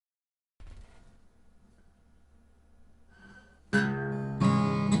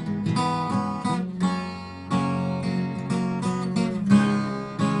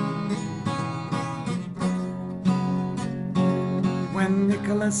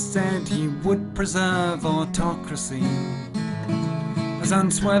Hitler said he would preserve autocracy as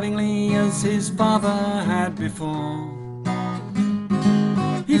unswervingly as his father had before.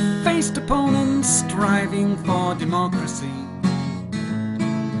 He faced opponents striving for democracy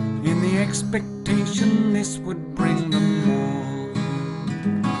in the expectation this would bring them more.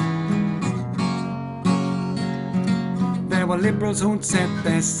 There were liberals who'd set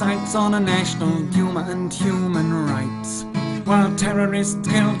their sights on a national Duma and human rights, while terrorists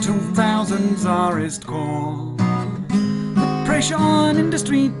killed 2,000 Tsarist corps. The pressure on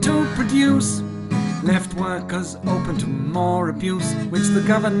industry to produce left workers open to more abuse, which the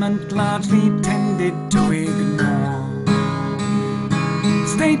government largely tended to ignore.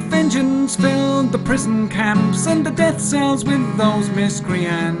 State vengeance filled the prison camps and the death cells with those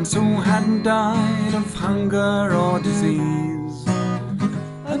miscreants who hadn't died of hunger or disease.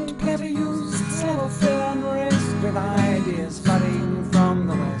 And plebber used civil fear and risk with ideas flooding from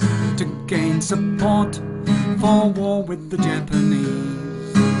the west to gain support for war with the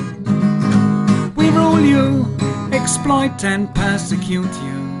Japanese. We rule you, exploit and persecute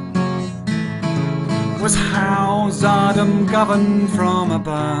you, was how Tsardom governed from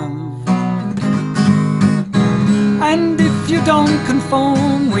above. And if you don't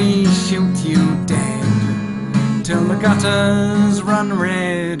conform, we shoot you dead till the gutters run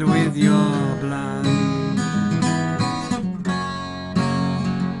red with your blood.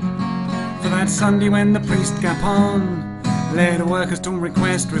 For that Sunday when the priest Gapon led the workers to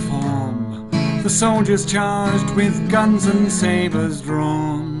request reform, the soldiers charged with guns and sabres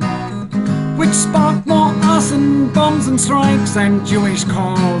drawn, which sparked more arson, bombs and strikes and Jewish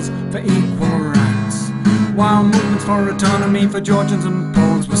calls for equal rights, while movements for autonomy for Georgians and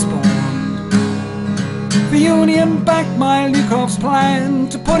Poles were spawned. The Union backed Milyukov's plan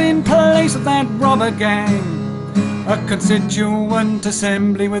to put in place of that robber gang a constituent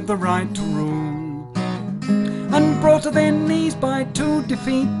assembly with the right to rule. And brought to their knees by 2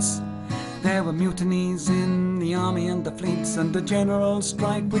 defeats, there were mutinies in the army and the fleets, and a general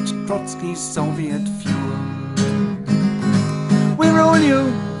strike which Trotsky's Soviet fueled. We rule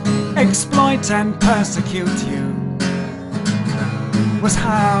you, exploit and persecute you, was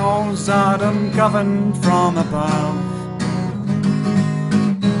how Tsardom governed from above.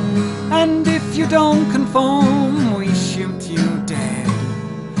 And if you don't conform, we shoot you dead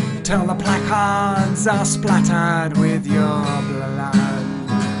till the placards are splattered with your blood.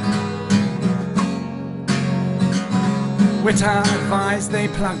 Witter advised they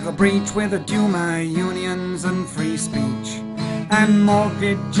plug the breach with the Duma, unions and free speech, and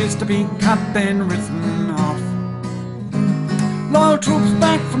mortgages to be cut then written off. Loyal troops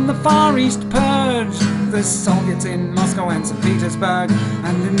back from the Far East purged the Soviets in Moscow and St. Petersburg,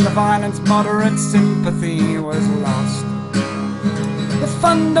 and in the violence moderate sympathy was lost. The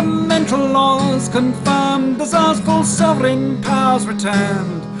fundamental laws confirmed, the Tsar's full sovereign powers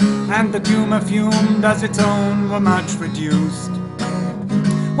returned, and the Duma fumed as its own were much reduced.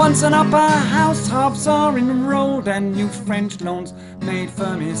 Once an upper house half-Tsar enrolled, and new French loans made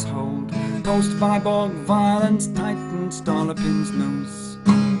firm his hold. Post-Viborg violence tightened Stolypin's noose.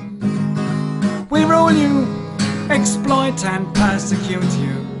 We rule you, exploit and persecute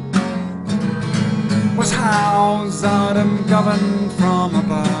you, was how Tsardom governed from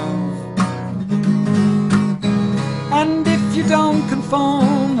above. And if you don't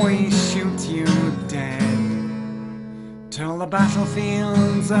conform, we shoot you dead till the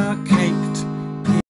battlefields are caked